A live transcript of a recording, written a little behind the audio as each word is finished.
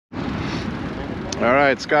All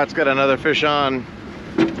right, Scott's got another fish on.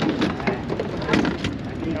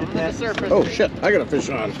 Oh shit, I got a fish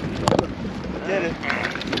on. Get it.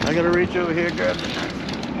 I gotta reach over here, grab it.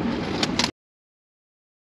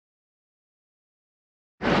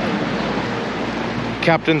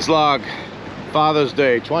 Captain's log, Father's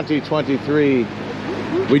Day 2023.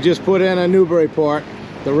 We just put in a Newburyport.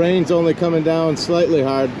 The rain's only coming down slightly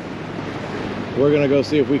hard. We're gonna go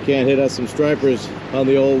see if we can't hit us some stripers on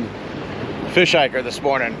the old fish hiker this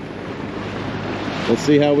morning. Let's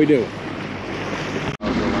see how we do.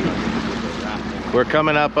 We're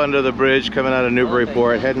coming up under the bridge, coming out of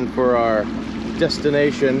Newburyport, heading for our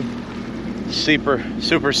destination, super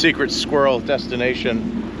secret squirrel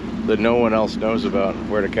destination that no one else knows about,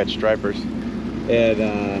 where to catch stripers.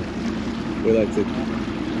 And we like to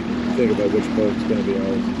think about which boat's gonna be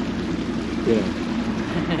ours. You know,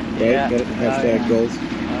 right? Yeah. Hashtag goals. Oh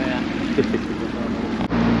yeah.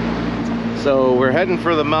 So we're heading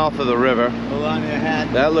for the mouth of the river. Hold on your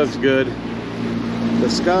hat. That looks good. The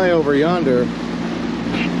sky over yonder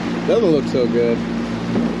doesn't look so good.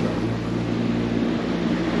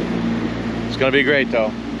 It's gonna be great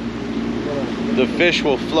though. The fish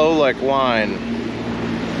will flow like wine.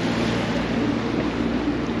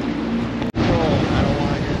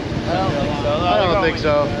 I don't think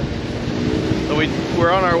so. So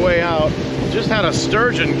we're on our way out. Just had a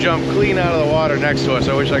sturgeon jump clean out of the water next to us.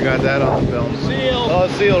 I wish I got that on the film. Seal. Oh, a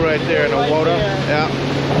seal right there in the water. Yeah.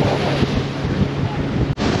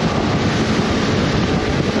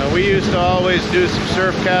 Now, we used to always do some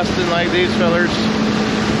surf casting like these fellers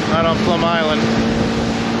out on Plum Island.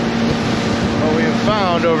 What we have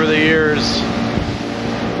found over the years,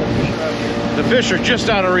 the fish are just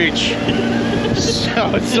out of reach.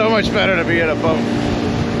 So it's so much better to be in a boat.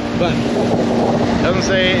 But doesn't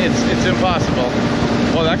say it's impossible.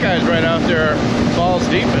 Well, that guy's right out there, balls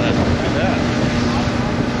deep in it. Look at that.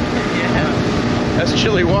 Yeah. That's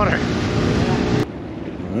chilly water.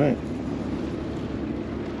 All right.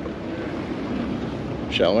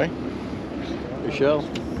 Shall we? We shall.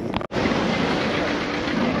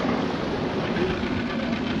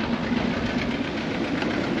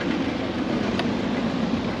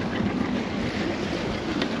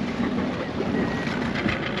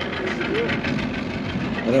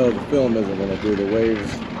 I know the film isn't going to do the waves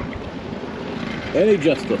any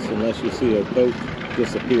justice unless you see a boat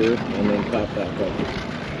disappear and then pop back up.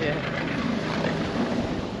 Yeah.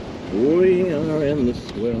 We are in the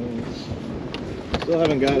swells. Still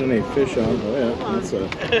haven't got any fish on. Oh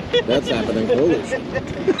yeah, that's happening. Holy shit.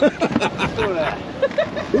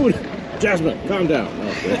 Ooh, Jasmine, calm down.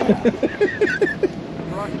 Okay.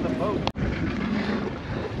 I'm rocking the boat.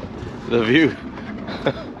 The view.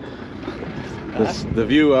 The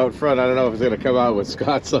view out front, I don't know if it's going to come out with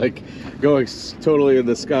Scott's like going totally in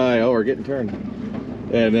the sky. Oh, we're getting turned.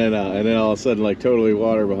 And then all of a sudden like totally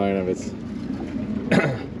water behind him. It's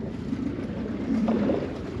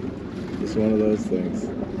just one of those things.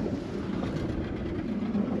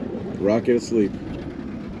 Rocket asleep.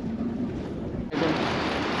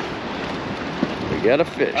 We got a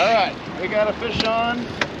fish. All right, we got a fish on.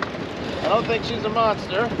 I don't think she's a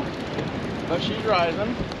monster, but she's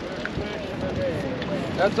rising.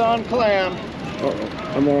 That's on clam. Uh-oh,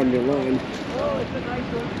 I'm on your line. Oh, it's a nice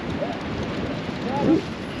one.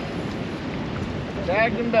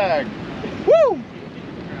 Tagged and bagged. Woo!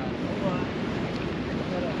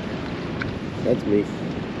 That's me.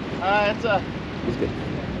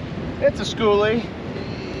 It's a schoolie.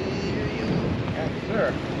 Yes,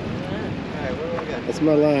 sir. All right, what do we got? That's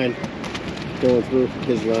my line. Going through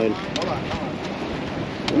his line. Hold on.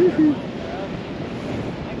 Woohoo!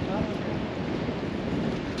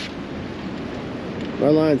 My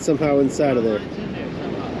line's somehow inside of there.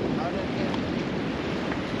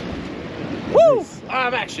 Woo! Nice.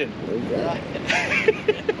 I'm action. Okay.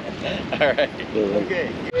 All right. Okay.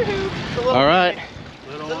 All right.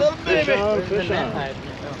 It's a little baby. Fish on.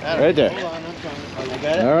 Right there. Hold on, I'm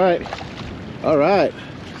trying. All right. All right.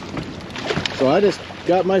 So I just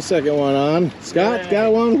got my second one on. Scott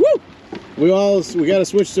got one. Woo! We got to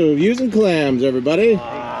switch to using clams, everybody. Is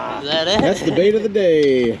that it? That's the bait of the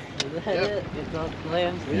day. Is that it? It's all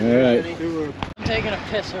clams. All right. I'm taking a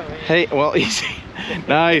piss over here. Hey, well, easy.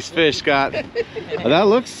 Nice fish, Scott. That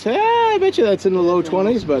looks, I bet you that's in the low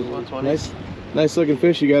 20s, but nice looking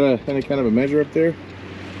fish. You got any kind of a measure up there?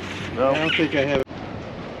 No. I don't think I have.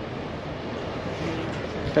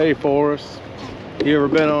 Hey, Forrest. You ever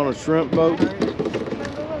been on a shrimp boat?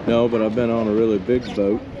 No, but I've been on a really big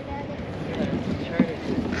boat.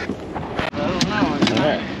 All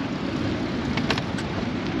right.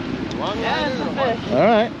 All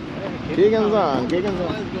right. Keegan's on. Keegan's on.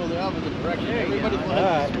 Lines go the opposite direction. Everybody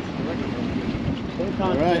Everybody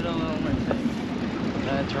Alright.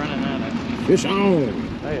 It's running out of. Fish on.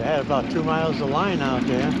 Hey, I had about 2 miles of line out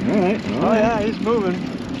there. Alright. Oh yeah, he's moving.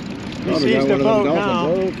 He sees the boat now.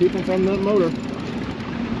 Oh, keep him from that motor.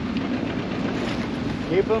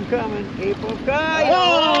 Keep him coming. Keep him coming.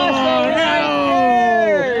 Oh, no!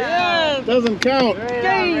 Yes. Doesn't count.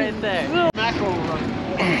 Right there. Mackerel run.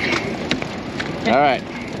 Alright.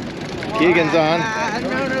 Keegan's on. No.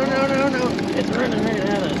 It's running right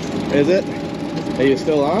at us. Is it? Are you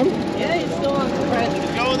still on? Yeah, he's still on the price.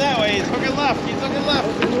 He's going that way. He's hooking left. He's hooking left.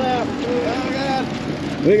 Oh, God.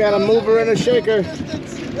 We got a mover and a shaker.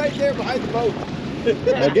 Distance right there behind the boat.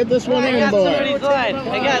 Now get this one I in, got boy. somebody's line.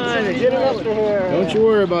 I got somebody's Get him line. up to here. Don't you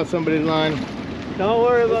worry about somebody's line. Don't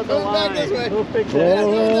worry about the Come back line. this way. We'll fix that.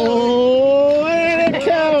 Oh, and it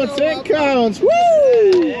counts. It counts. Woo!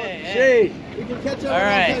 Hey. We can catch up All on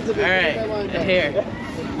right, all kinds of it. all Get right. that line back. Here.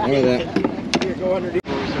 Look at that. Here, go underneath.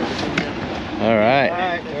 All right.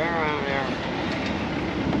 Alright, they're around there.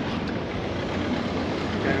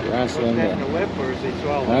 Wrestling Put that there. in the whip or is he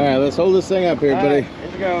swallowing? All right, let's hold this thing up here, buddy.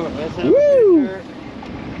 Let's go. Let's have Woo! a picture.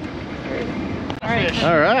 All right.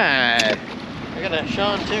 All right. I got a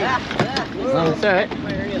Sean too. Oh, that's all right.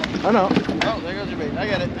 Oh, no. Oh, there goes your bait. I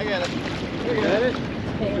got it. You got it?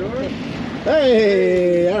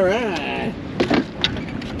 Hey, all right.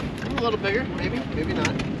 A little bigger, maybe. Maybe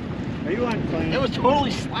not. Are you unclean? It was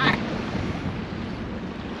totally slack.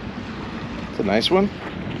 It's a nice one.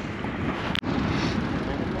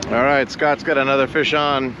 All right, Scott's got another fish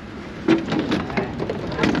on.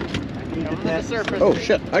 The surface. Oh,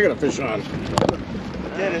 shit. I got a fish on.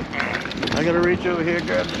 Get it. I gotta reach over here,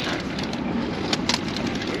 grab it.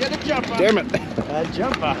 We got a jump on. Damn it.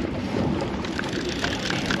 Jumper.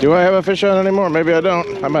 Do I have a fish on anymore? Maybe I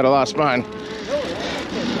don't. I might have lost mine.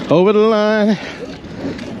 Over the line.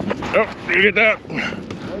 Oh, you get that?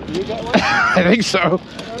 You got one? I think so.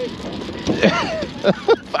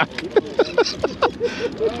 Fuck.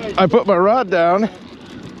 I put my rod down.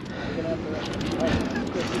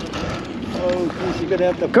 Oh, geez, you're gonna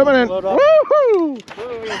have to Coming in. pull it up. Woohoo!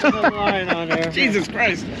 Oh, there's no line on there. Jesus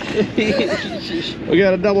Christ. We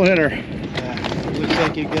got a double hitter. Looks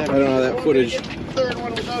like you got I don't know that footage. Third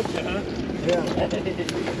one without you, huh?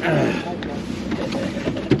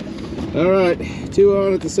 Yeah. All right, 2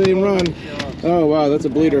 on at the same run. Oh wow, that's a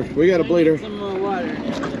bleeder. We got a bleeder. Some more water.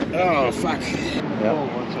 Oh fuck. Oh, Yep.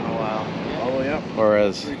 once in a while. All the way up. Or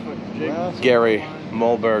as 3-foot jig. Gary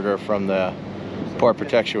Mulberger from the Port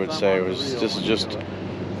Protection would say, this is just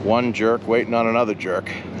one jerk waiting on another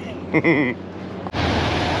jerk.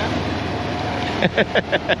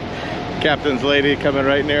 Captain's lady coming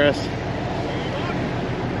right near us.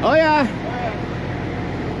 Oh yeah.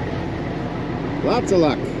 Lots of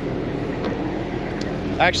luck.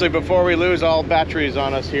 Actually, before we lose all batteries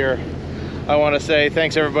on us here, I want to say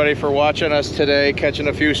thanks everybody for watching us today, catching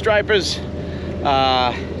a few stripers.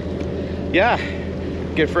 Yeah,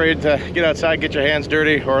 get afraid to get outside, get your hands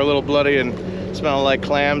dirty or a little bloody and smelling like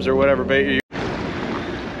clams or whatever bait you use.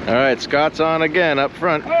 All right, Scott's on again up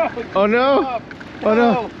front. Oh no! Oh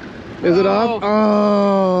no! Is it off?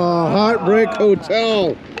 Oh, Heartbreak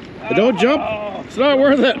Hotel. Don't jump. It's not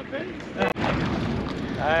worth it.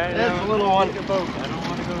 That's a little one.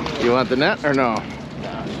 You want the net or no?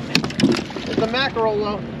 It's a mackerel,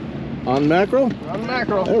 though. On mackerel? On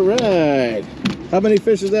mackerel. All right. How many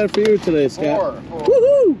fish is that for you today, Scott? 4.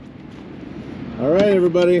 Woohoo! All right,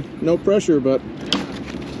 everybody. No pressure, but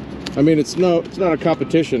I mean, it's not a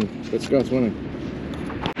competition, but Scott's winning.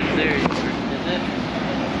 There, is it?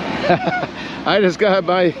 I just got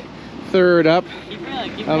my third up. Keep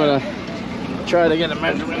rolling, keep I'm rolling. gonna try to get a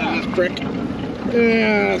measurement of this prick.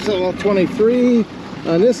 Yeah, it's a little 23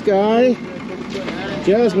 on this guy.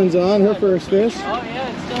 Jasmine's on her first fish. Oh yeah,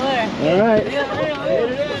 it's still there. All right.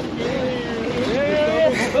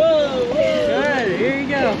 Good, here you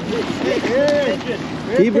go.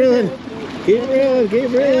 Keep reeling. Keep reeling. Keep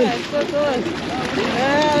reeling. Yeah, it's so good.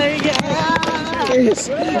 There you go. Yes.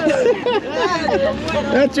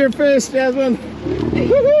 That's your fish, Jasmine.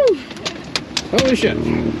 Woohoo! Holy shit.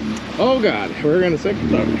 Oh God, we're gonna sink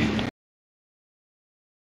the boat.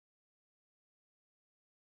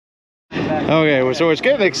 Okay, so it's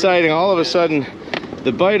getting exciting. All of a sudden,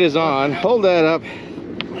 the bite is on. Hold that up.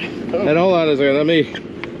 And hold on a second, let me...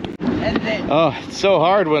 Oh, it's so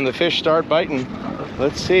hard when the fish start biting.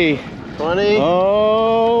 Let's see. 20.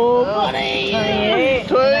 Oh, 28.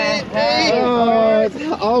 28. oh, it's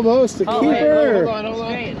almost a keeper. Hold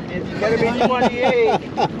on. It's gotta be 28.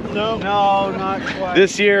 No, not quite.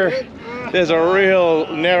 This year, There's a real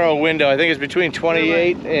narrow window. I think it's between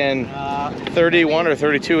 28 and 31 or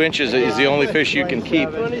 32 inches is the only fish you can keep.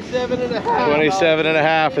 27 and a half. 27 and a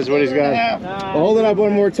half is what he's got. Well, hold it up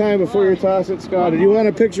one more time before you toss it, Scott. Do you want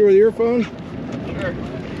a picture with your phone? Sure.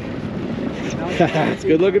 It's a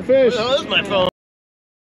good looking fish. Oh, this is my phone.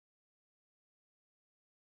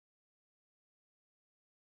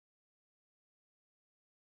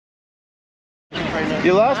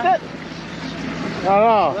 You lost it? Oh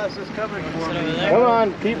no. That's just covering for me. Come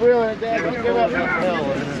on, keep reeling it, Dad. Let's give up.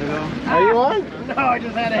 Are you on? No, I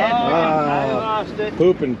just had a head. I lost it.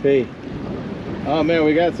 Poop and pee. Oh man,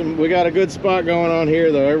 we got a good spot going on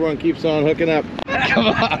here though. Everyone keeps on hooking up. Come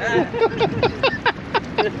on.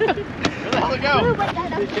 Where the hell it go?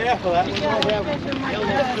 Be careful, that one might have.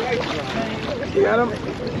 You got him?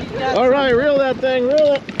 All right, reel that thing,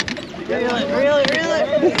 reel it. Reel it. Reel it.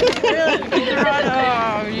 Keep the rod.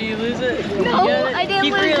 Oh, you lose it? No, I didn't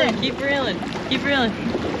keep lose reeling, it. Keep reeling. Keep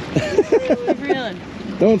reeling.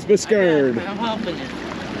 Don't be scared. I'm helping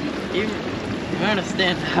you. I'm gonna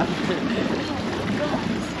stand up.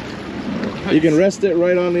 You can rest it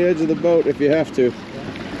right on the edge of the boat if you have to.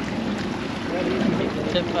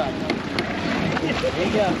 Tip up. Here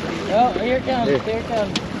you go. Oh, here it comes. Here it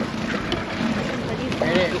comes.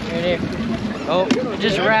 Right here. Oh,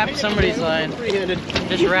 just wrap somebody's line.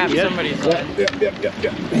 Just wrap somebody's line. Yep.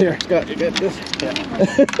 Here, Scott, get this.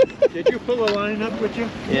 Did you pull the line up with you?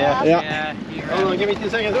 Yeah. Yeah. Hold on, give me 2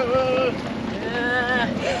 seconds.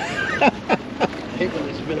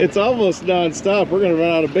 It's almost non-stop. We're gonna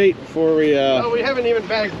run out of bait before we. Oh, we haven't even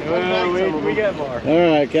bagged. We got more.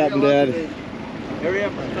 All right, Captain Dad. Hurry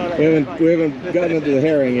up! We haven't gotten into the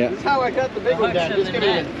herring yet. This is how I got the big one down. Just give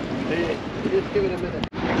it a minute. Just give it a minute.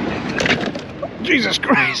 Jesus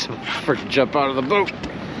Christ! Freaking jump out of the boat.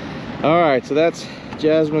 All right, so that's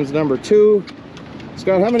Jasmine's number 2.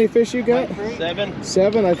 Scott, how many fish you got? 7.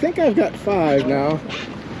 7. I think I've got 5 now.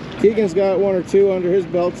 Keegan's got 1 or 2 under his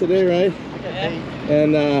belt today, right?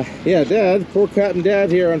 And yeah, Dad, poor Captain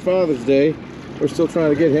Dad here on Father's Day. We're still trying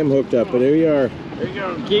to get him hooked up, but here we are. There you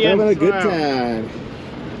go, Keegan. Having a good time.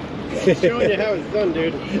 Showing you how it's done,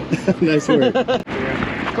 dude. Nice work.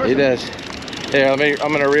 He does. Here, I'm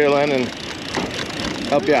gonna reel in and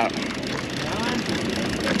help you out.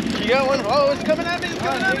 You got one? Oh, it's coming at me. It's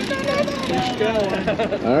coming at me.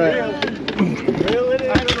 All right. Reel it in.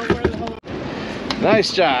 I don't know where the hell.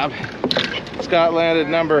 Nice job. Scott landed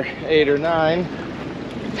number 8 or 9.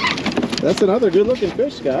 That's another good-looking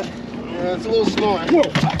fish, Scott. Yeah, it's a little small. Whoa!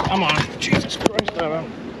 Come on. Jesus Christ.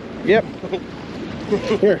 Yep.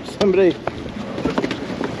 Here, somebody.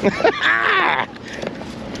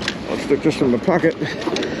 I'll stick this in my pocket.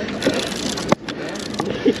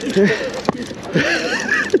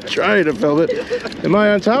 Trying to film it. Am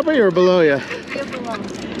I on top of you or below you?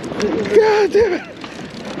 God damn it.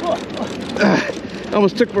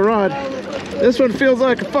 Almost took my rod. This one feels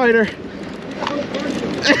like a fighter.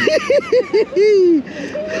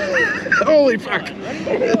 Holy fuck.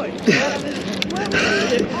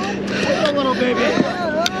 A little baby.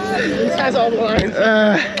 This guy's all blind.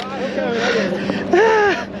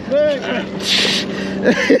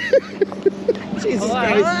 Jesus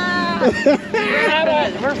Christ.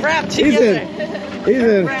 We're wrapped He's together. in. He's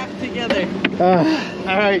in. We're wrapped together.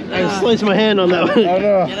 All right, I sliced my hand on that one. Oh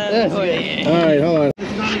no. Get out of the way. All right, hold on.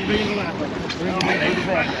 It's not as big as the last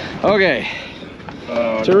one. Okay.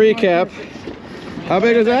 To recap, how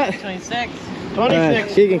big is that? 26.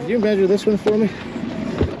 26. Keegan, can you measure this one for me?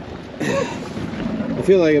 I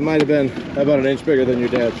feel like it might have been about an inch bigger than your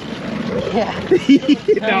dad's. Yeah.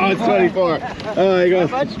 No, it's 24. Oh, there you go.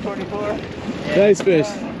 How much? 24. Nice fish.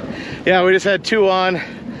 Yeah, we just had 2 on.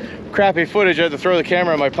 Crappy footage. I had to throw the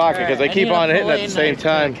camera in my pocket because they keep on hitting at the same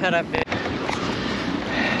time. Cut up it.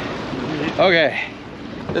 Okay,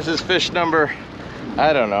 this is fish number,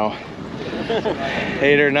 I don't know,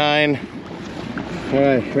 8 or 9. All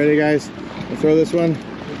right, ready guys? I'll throw this one.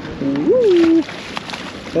 Woo!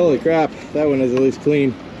 Holy crap, that one is at least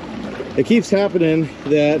clean. It keeps happening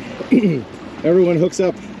that everyone hooks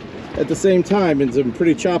up at the same time in some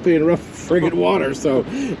pretty choppy and rough friggin' water, so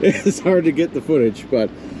it's hard to get the footage, but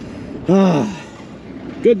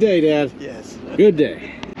good day, Dad. Yes. Good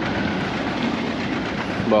day.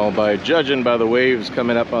 Well, by judging by the waves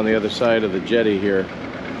coming up on the other side of the jetty here,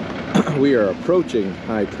 we are approaching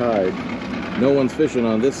high tide. No one's fishing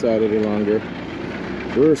on this side any longer.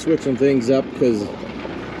 We're switching things up because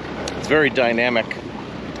it's very dynamic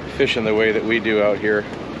fishing the way that we do out here.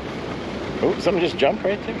 Oh, something just jumped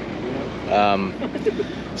right there.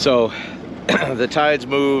 So the tides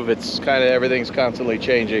move, it's kind of everything's constantly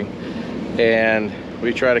changing, and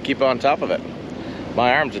we try to keep on top of it.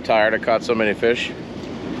 My arms are tired. I caught so many fish.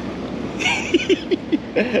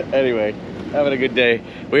 Anyway, having a good day.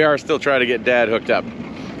 We are still trying to get Dad hooked up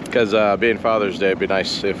because being Father's Day, it'd be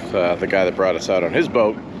nice if the guy that brought us out on his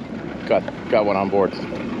boat got one on board.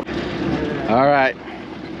 All right,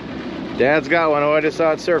 Dad's got one. Oh, I just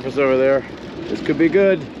saw it surface over there. This could be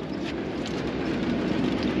good.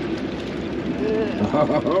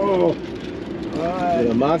 Oh, is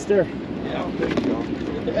it a monster? Yeah, I think so.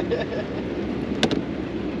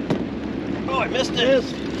 Oh, I missed it.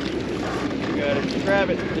 Got it. Grab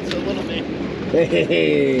it. It's a little thing.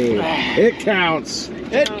 Hey, it counts.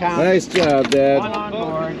 It counts. Nice job, Dad. One on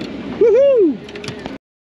board. Woohoo!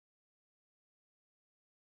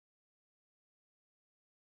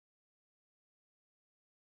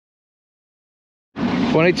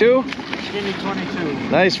 $22? Give me 22.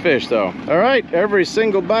 Nice fish though. All right, every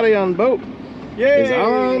single body on the boat is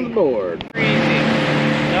on the board.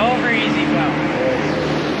 Over easy, well.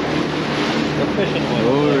 The fishing one.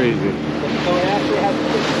 Over easy. So we actually have to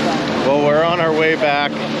fish it. Well, we're on our way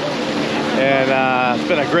back, and it's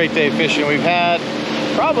been a great day fishing. We've had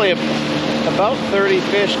probably about 30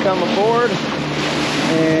 fish come aboard,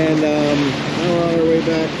 and we're on our way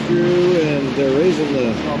back through, and they're raising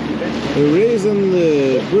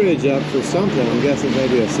the bridge up for something. I'm guessing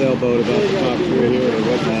maybe a sailboat about to pop through here or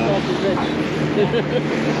whatnot.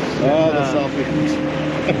 Oh, the selfie.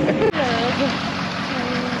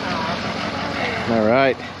 All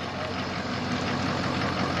right.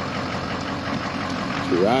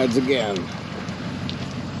 She rides again.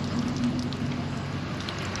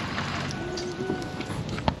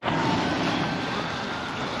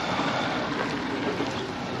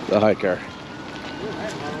 The hiker.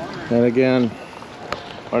 And again,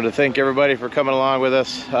 wanted to thank everybody for coming along with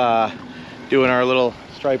us, doing our little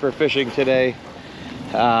striper fishing today.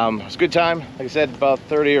 It was a good time. Like I said, about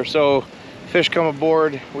 30 or so fish come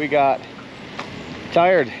aboard. We got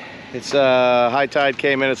tired. It's high tide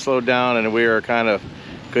came in, it slowed down, and we are kind of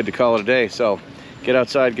good to call it a day. So get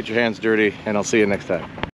outside, get your hands dirty, and I'll see you next time.